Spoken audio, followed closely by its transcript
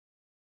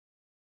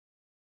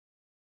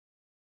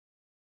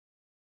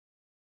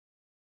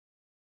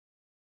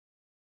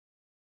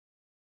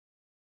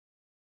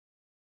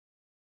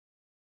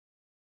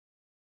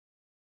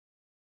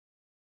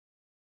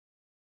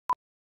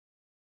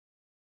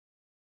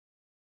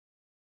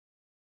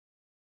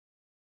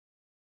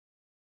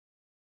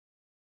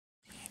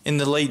In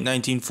the late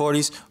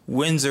 1940s,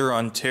 Windsor,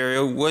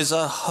 Ontario was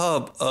a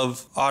hub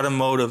of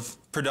automotive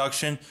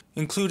production,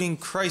 including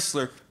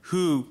Chrysler,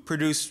 who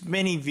produced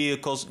many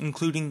vehicles,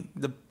 including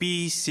the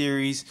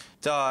B-Series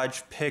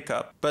Dodge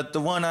pickup. But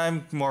the one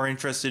I'm more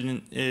interested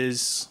in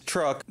is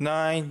truck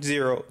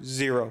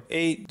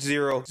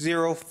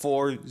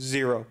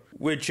 9008040,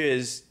 which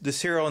is the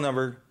serial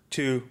number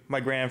to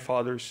my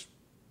grandfather's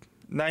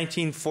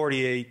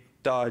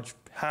 1948 Dodge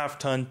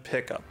half-ton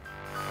pickup.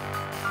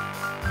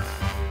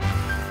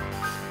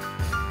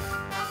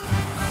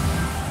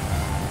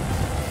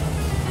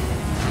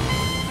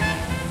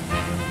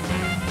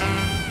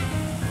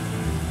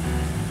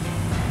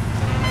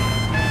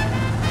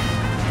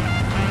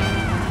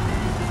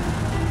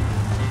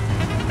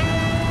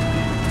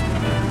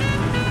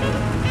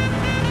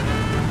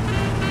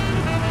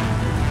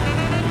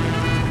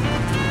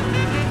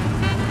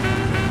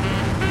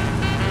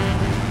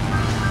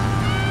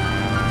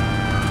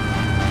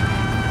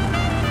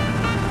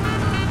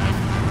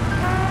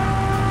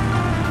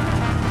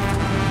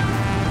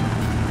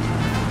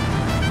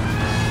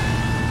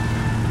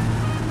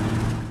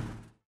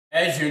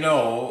 As you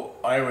know,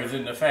 I was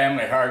in the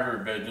family hardware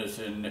business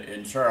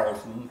in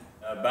Charleston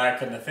back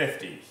in the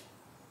 50s.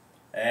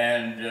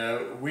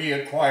 And we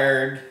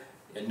acquired,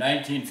 in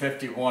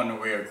 1951,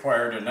 we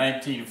acquired a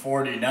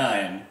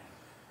 1949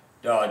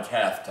 Dodge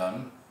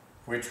half-ton,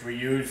 which we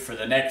used for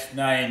the next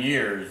 9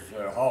 years,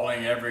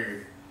 hauling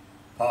every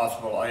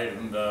possible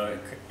item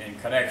in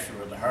connection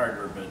with the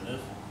hardware business.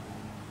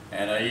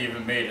 And I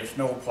even made a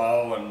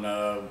snowplow and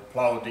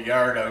plowed the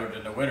yard out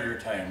in the winter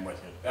time with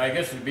it. I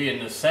guess it'd be in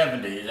the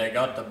 70s I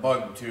got the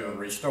bug to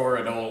restore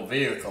an old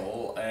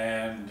vehicle,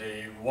 and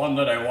the one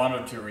that I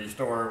wanted to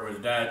restore was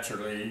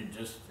naturally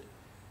just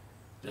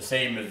the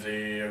same as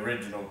the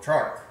original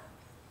truck.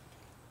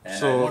 And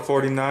so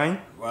 49?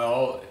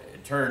 Well,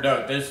 it turned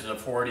out this is a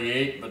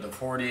 48, but the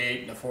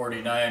 48 and the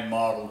 49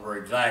 models were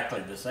exactly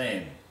the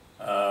same,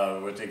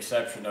 with the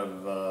exception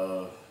of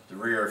the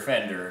rear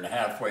fender, and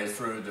halfway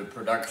through the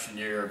production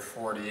year of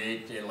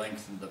 48 they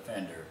lengthened the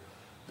fender.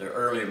 The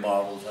early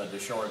models had the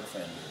short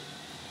fender.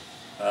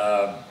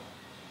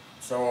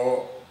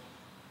 So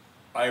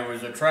I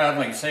was a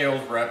traveling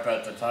sales rep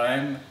at the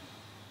time,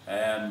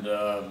 and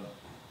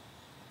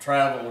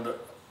traveled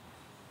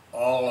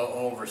all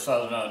over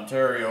southern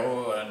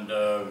Ontario, and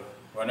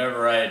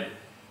whenever I'd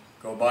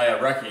go by a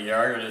wrecking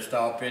yard, I'd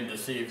stop in to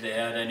see if they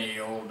had any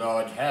old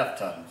Dodge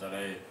half-tons.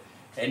 And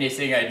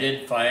anything I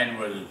did find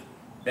was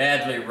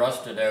badly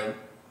rusted out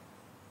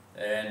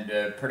and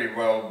pretty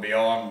well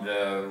beyond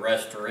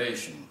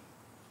restoration.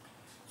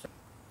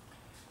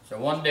 So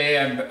one day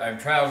I'm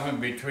traveling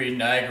between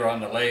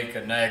Niagara-on-the-Lake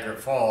and Niagara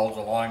Falls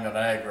along the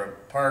Niagara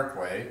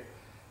Parkway,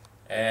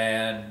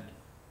 and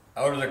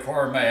out of the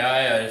corner of my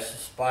eye I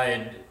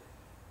spied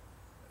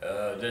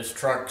this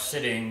truck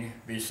sitting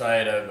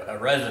beside a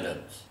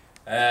residence.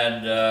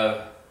 And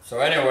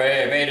so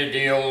anyway, I made a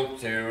deal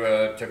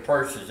to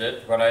purchase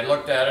it. When I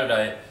looked at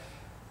it,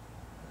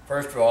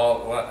 first of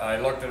all, I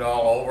looked it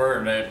all over,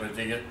 and it was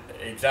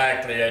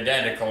exactly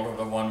identical to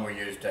the one we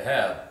used to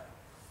have.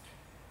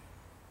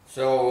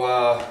 So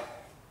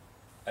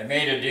I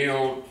made a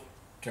deal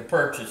to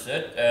purchase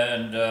it,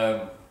 and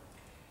the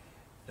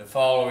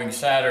following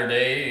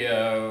Saturday,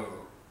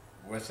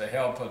 with the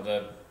help of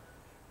the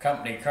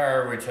company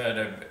car, which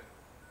was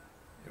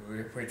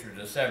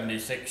a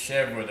 76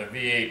 Chev with a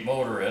V8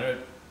 motor in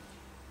it,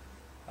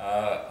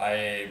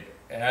 I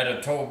had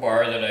a tow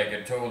bar that I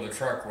could tow the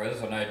truck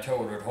with, and I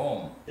towed it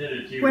home.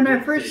 When I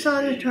first saw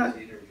the truck,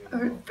 I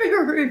was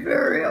very,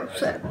 very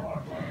upset.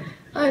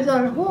 I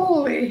thought,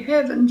 holy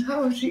heavens,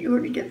 how is he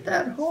going to get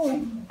that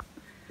home?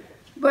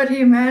 But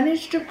he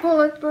managed to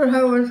pull it, but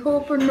I was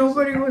hoping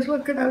nobody was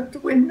looking out the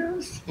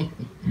windows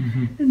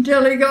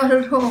until he got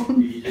it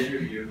home.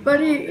 But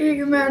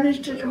he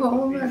managed it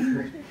home,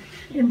 and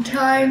in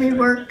time he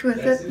worked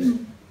with it,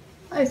 and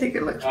I think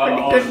it looks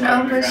pretty good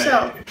now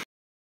myself.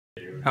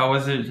 How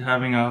was it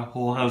having a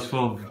whole house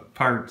full of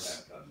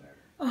parts?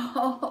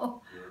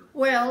 Oh,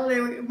 well, they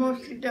were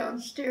mostly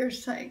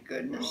downstairs, thank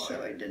goodness,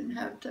 so I didn't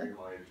have to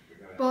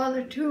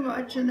bother too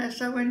much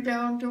unless I went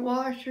down to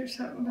wash or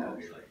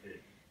something.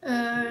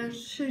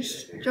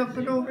 She's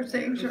jumping over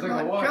things, or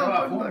not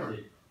jumping, but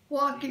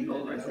walking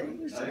over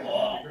things.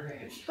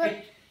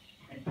 But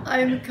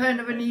I'm kind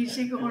of an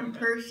easygoing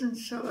person,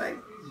 so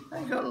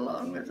I got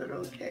along with it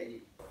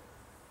okay.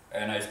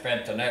 And I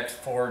spent the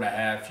next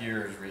 4.5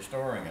 years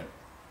restoring it.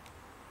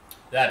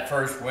 That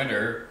first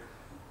winter,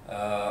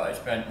 I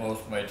spent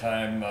most of my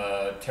time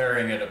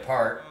tearing it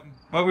apart.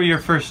 What were your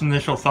first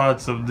initial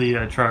thoughts of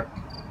the truck?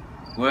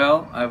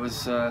 Well, I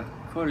was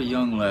quite a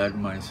young lad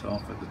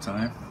myself at the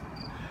time,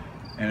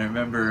 and I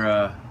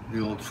remember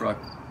the old truck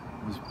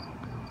was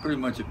pretty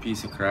much a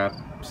piece of crap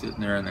sitting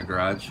there in the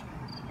garage.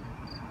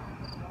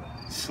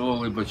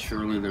 Slowly but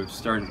surely there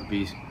started to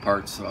be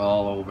parts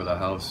all over the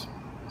house,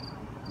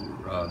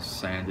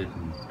 sanded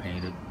and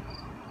painted.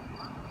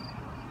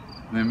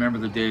 And I remember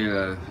the day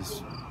the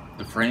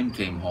frame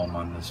came home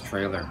on this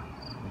trailer.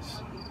 It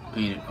was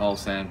painted, all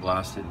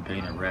sandblasted and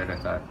painted red. I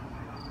thought,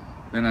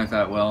 then I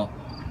thought, well,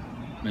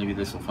 maybe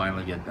this will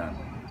finally get done.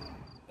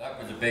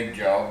 That was a big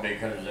job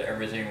because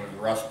everything was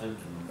rusted,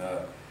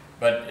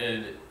 but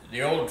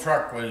the old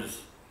truck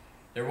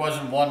there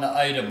wasn't one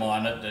item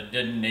on it that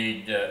didn't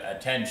need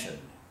attention.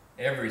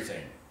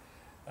 Everything.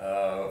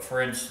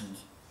 For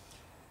instance,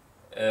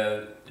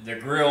 the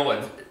grill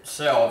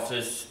itself,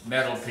 this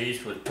metal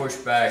piece was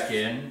pushed back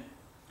in.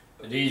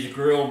 These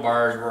grill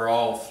bars were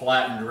all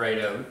flattened right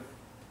out.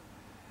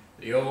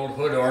 The old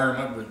hood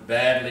ornament was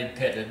badly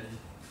pitted.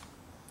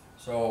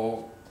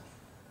 So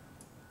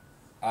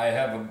I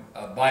have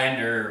a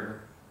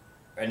binder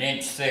an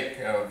inch thick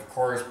of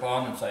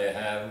correspondence I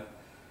have.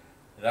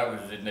 That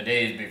was in the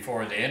days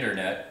before the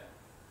internet,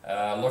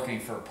 looking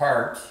for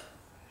parts.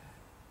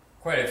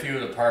 Quite a few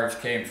of the parts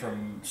came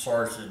from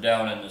sources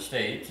down in the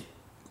States.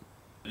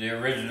 The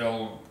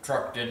original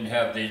truck didn't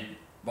have these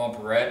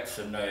bumperettes,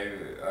 and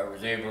I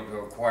was able to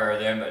acquire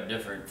them at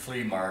different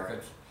flea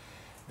markets.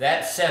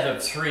 That set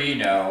of 3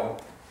 now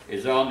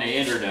is on the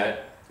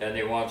internet, and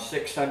they want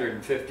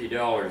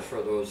 $650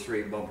 for those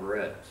 3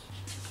 bumperettes.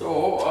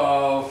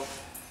 So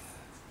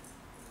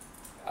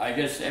I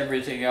guess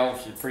everything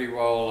else is pretty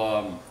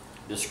well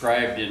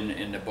described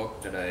in the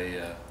book that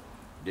I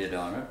did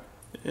on it.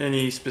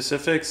 Any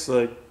specifics,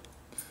 like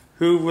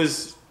who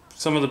was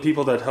some of the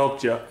people that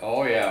helped you?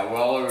 Oh yeah,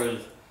 well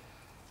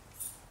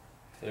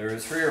there were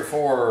 3 or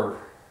 4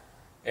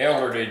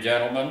 elderly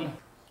gentlemen.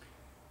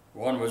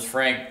 One was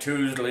Frank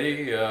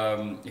Tousley,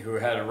 who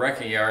had a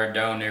wrecking yard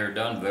down near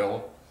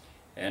Dunville,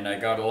 and I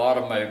got a lot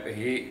of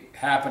he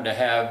happened to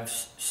have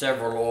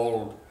several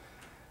old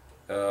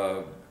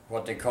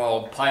what they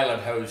called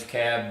pilot house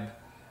cab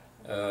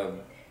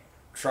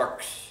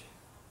trucks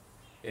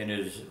in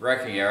his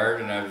wrecking yard,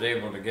 and I was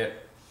able to get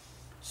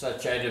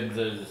such items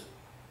as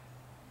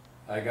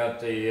I got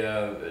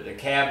the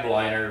cab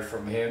liner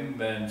from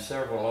him and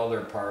several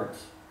other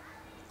parts.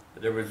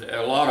 There was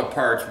a lot of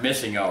parts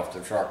missing off the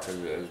truck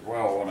as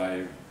well when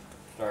I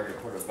started to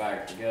put it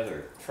back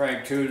together.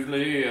 Frank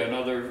Tousley,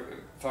 another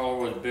fellow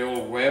was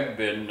Bill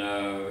Webb in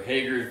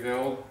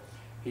Hagersville.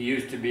 He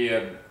used to be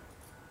a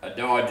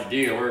Dodge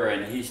dealer,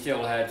 and he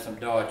still had some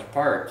Dodge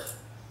parts,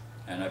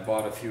 and I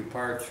bought a few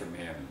parts from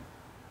him.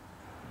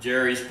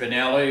 Jerry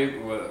Spinelli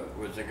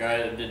was the guy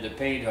that did the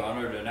paint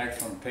on it, an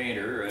excellent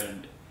painter,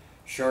 and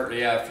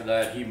shortly after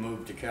that he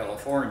moved to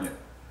California.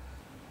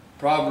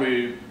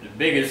 Probably the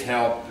biggest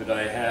help that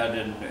I had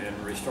in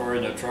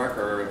restoring the truck,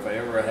 or if I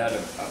ever had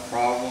a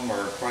problem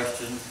or a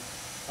question,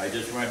 I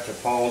just went to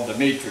Paul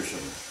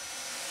Demetrison.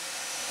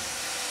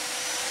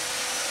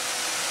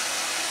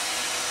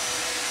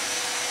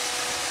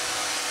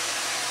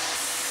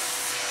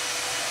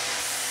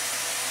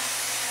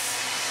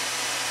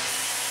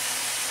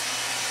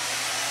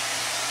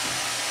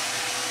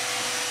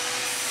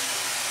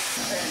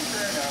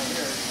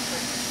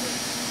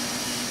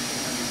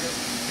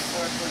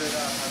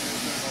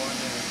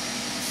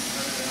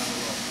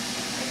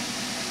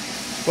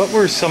 What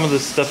were some of the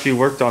stuff you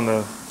worked on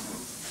there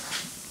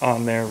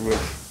with?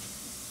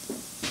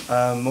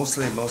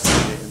 Mostly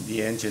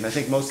the engine. I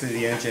think mostly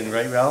the engine,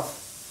 right, Ralph?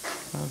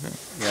 Okay.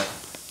 Yeah,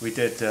 we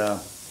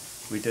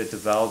did the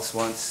valves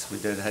once. We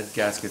did head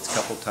gaskets a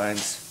couple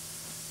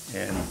times,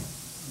 and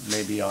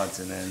maybe odds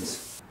and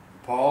ends.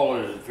 Paul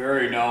is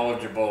very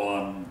knowledgeable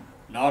on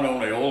not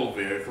only old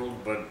vehicles,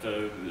 but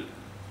the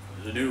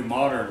new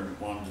modern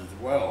ones as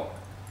well.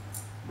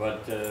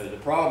 But the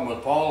problem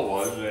with Paul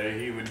was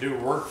he would do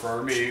work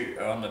for me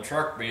on the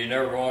truck, but he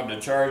never wanted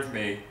to charge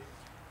me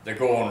the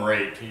going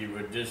rate. He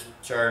would just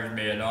charge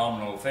me a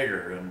nominal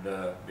figure, and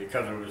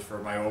because it was for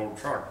my old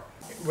truck.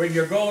 When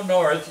you're going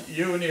north,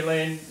 you and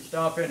Elaine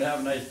stop in and have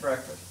a nice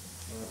breakfast.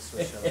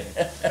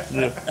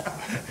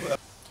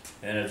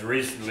 And as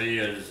recently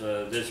as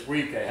this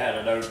week, I had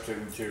it out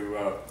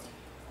to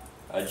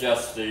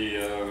adjust the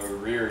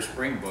rear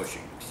spring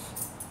bushings.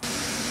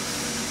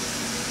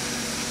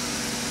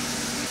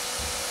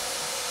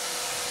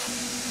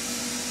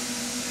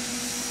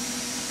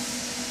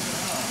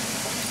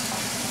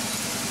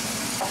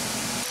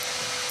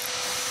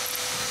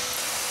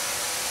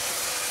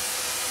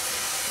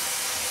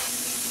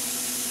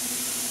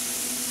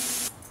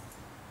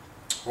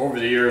 Over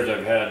the years,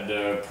 I've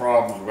had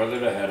problems with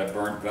it. I had a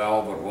burnt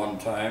valve at one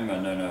time,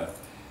 and then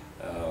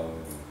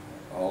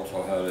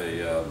also had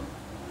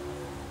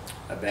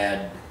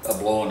a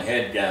blown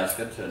head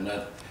gasket, and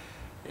that,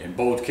 in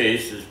both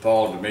cases,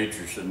 Paul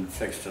Demetrison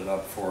fixed it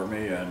up for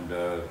me, and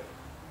of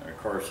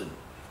course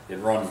it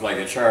runs like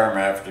a charm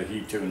after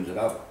he tunes it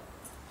up.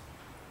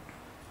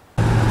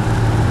 To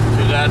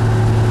that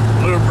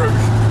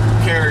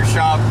lubricant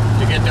shop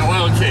to get the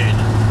oil change.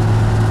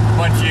 A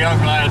bunch of young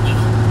lads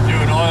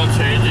doing oil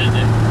changes,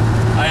 and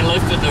I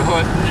lifted the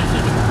hood and he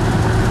said,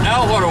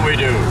 "Now what do we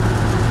do?"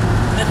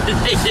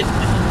 They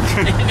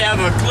didn't have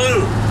a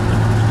clue.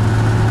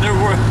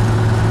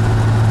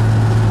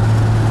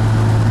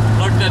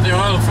 Looked at the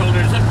oil filter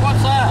and said,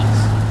 "What's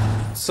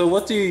that?" So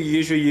what do you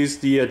usually use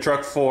the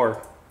truck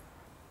for?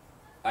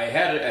 I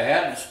had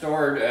it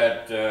stored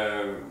at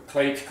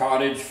Clate's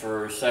Cottage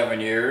for 7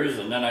 years,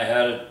 and then I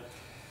had it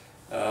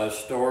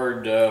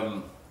stored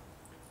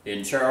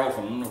in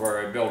Charlton,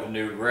 where I built a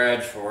new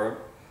garage for it.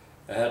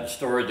 I had it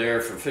stored there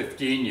for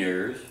 15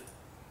 years,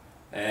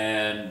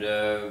 and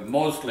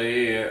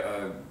mostly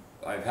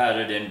I've had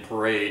it in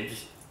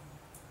parades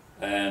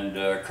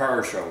and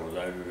car shows.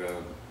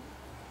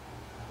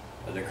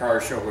 The car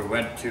show we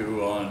went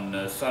to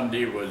on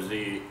Sunday was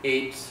the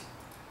 8th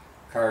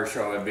car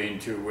show I've been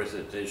to with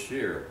it this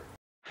year.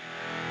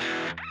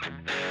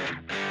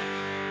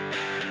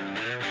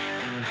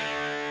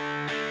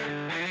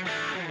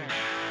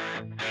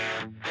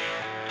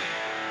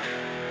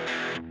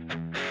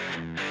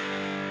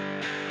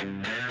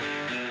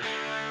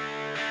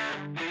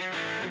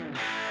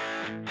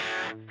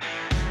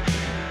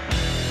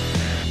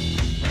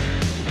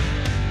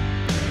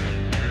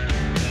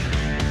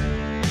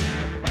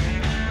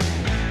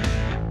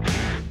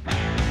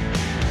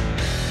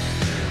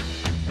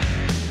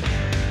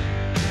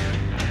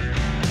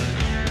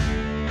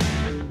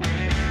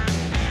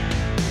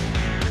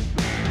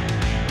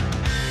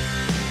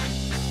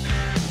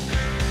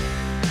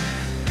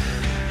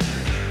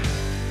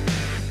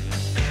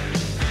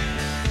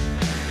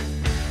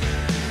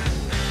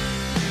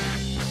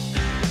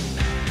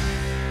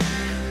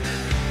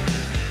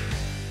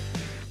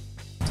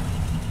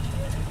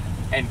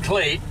 And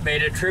Clayt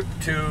made a trip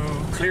to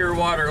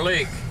Clearwater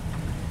Lake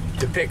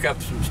to pick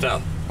up some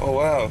stuff. Oh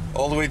wow,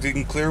 all the way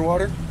to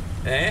Clearwater?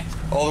 Eh?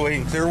 All the way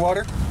in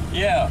Clearwater?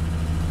 Yeah,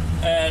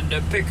 and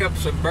pick up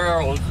some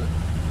barrels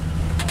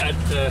at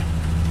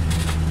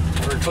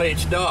for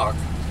Clayt's dock.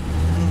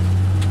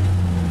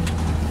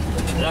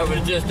 That was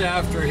just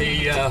after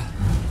he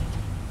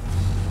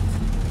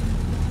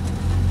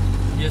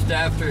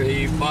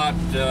bought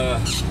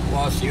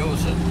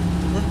Wassiosa.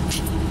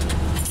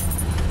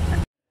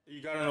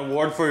 You got an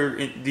award for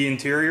the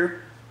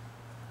interior?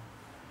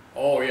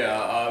 Oh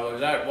yeah, I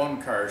was at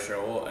one car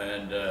show,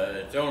 and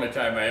it's the only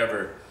time I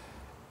ever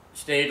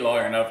stayed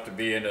long enough to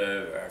be in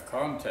a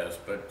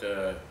contest, but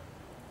the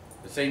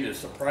thing that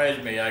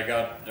surprised me, I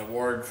got an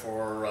award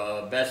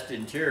for best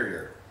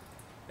interior.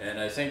 And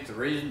I think the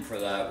reason for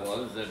that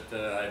was that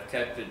I've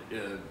kept it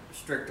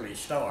strictly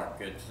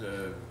stock.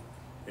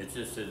 It's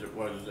just as it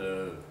was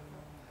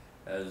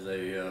as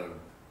they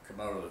come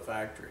out of the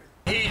factory.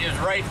 Heat is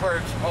right where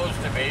it's supposed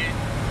to be,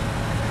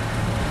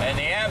 and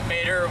the amp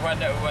meter, when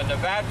the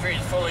battery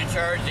is fully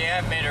charged, the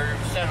amp meter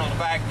settles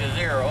back to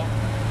 0,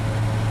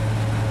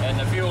 and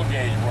the fuel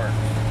gauge works.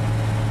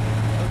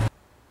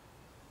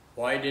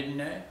 Why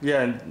didn't I?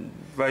 Yeah,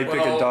 why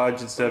pick a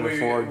Dodge instead of a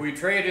Ford? We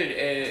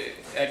traded,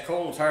 at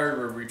Coles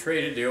Hardware, we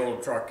traded the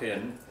old truck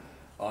in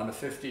on the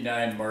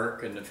 59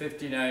 Merc, and the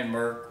 59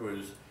 Merc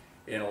was,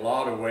 in a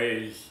lot of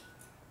ways,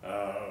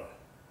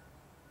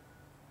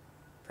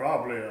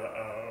 probably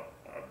a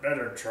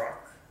better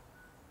truck.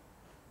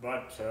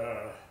 But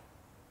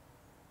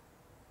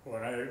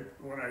when I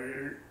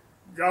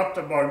got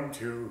the bug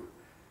to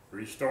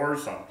restore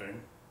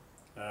something,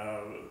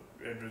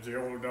 it was the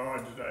old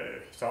Dodge that I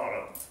thought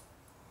of.